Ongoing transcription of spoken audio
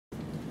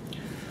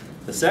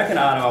The second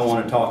item I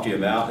want to talk to you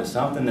about is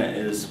something that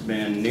has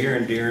been near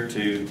and dear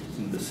to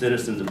the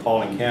citizens of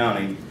Paulding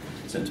County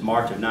since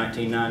March of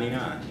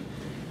 1999.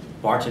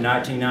 March of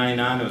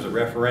 1999, there was a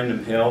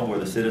referendum held where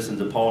the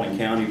citizens of Paulding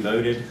County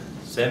voted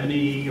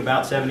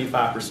about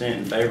 75%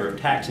 in favor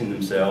of taxing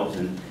themselves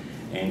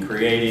and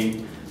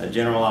creating a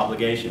general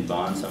obligation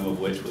bond, some of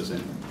which was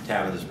in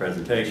Tabitha's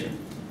presentation.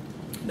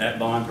 That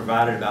bond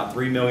provided about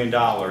 $3 million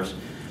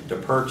to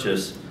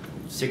purchase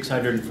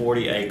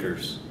 640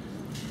 acres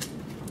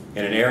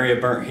in an area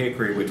of burnt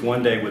hickory which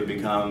one day would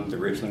become the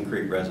Richland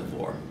Creek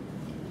Reservoir.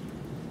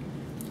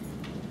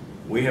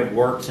 We have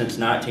worked since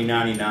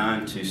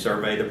 1999 to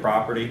survey the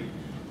property,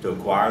 to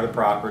acquire the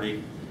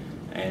property,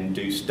 and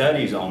do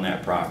studies on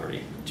that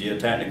property.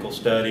 Geotechnical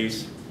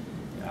studies,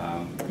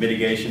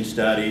 mitigation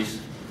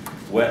studies,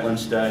 wetland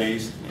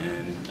studies,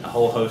 and a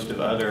whole host of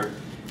other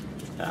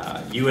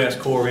U.S.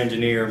 Corps of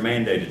Engineer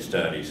mandated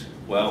studies.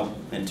 Well,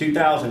 in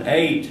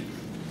 2008,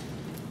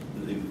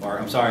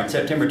 in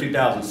September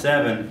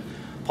 2007,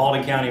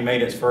 Paulding County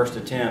made its first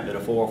attempt at a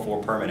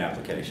 404 permit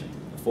application.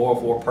 A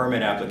 404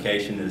 permit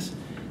application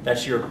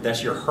that's your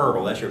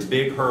hurdle, that's your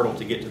big hurdle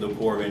to get to the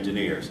Corps of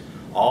Engineers.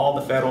 All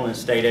the federal and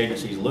state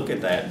agencies look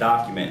at that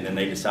document and then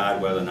they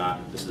decide whether or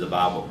not this is a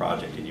viable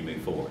project and you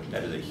move forward.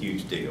 That is a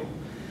huge deal.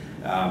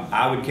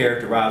 I would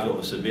characterize what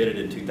was submitted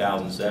in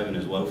 2007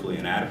 as woefully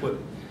inadequate.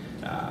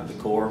 The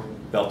Corps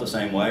felt the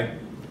same way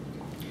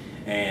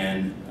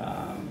and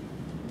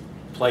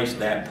placed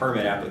that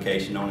permit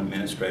application on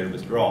administrative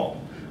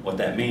withdrawal. What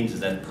that means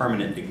is that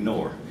permanent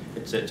ignore.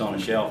 It sits on a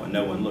shelf and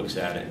no one looks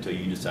at it until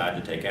you decide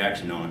to take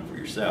action on it for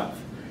yourself.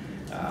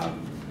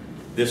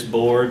 This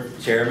board,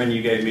 Chairman,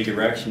 you gave me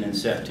direction in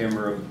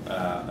September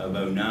of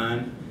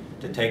 09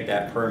 to take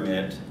that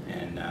permit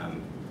and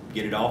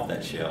get it off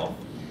that shelf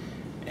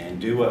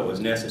and do what was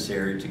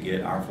necessary to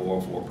get our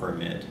 404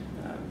 permit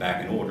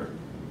back in order.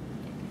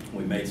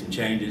 We made some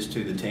changes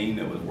to the team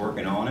that was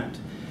working on it.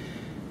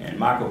 And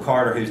Michael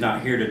Carter, who's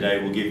not here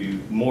today, will give you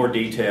more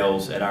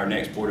details at our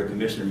next Board of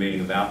Commissioner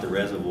meeting about the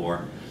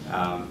reservoir.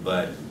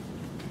 But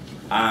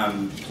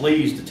I'm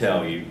pleased to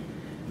tell you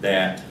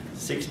that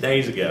 6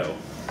 days ago,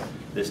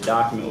 this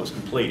document was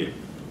completed.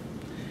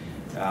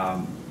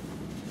 Right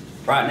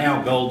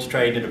now, gold's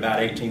trading at about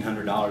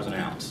 $1,800 an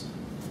ounce.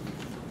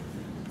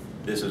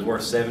 This is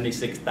worth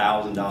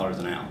 $76,000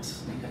 an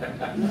ounce.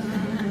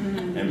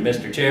 And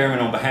Mr. Chairman,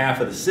 on behalf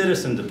of the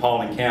citizens of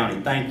Paulding County,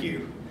 thank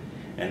you.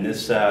 And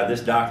this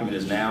document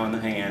is now in the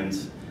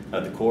hands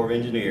of the Corps of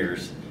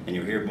Engineers, and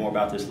you'll hear more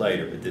about this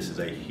later, but this is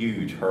a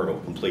huge hurdle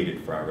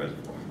completed for our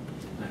reservoir.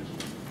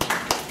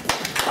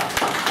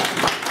 Thank you.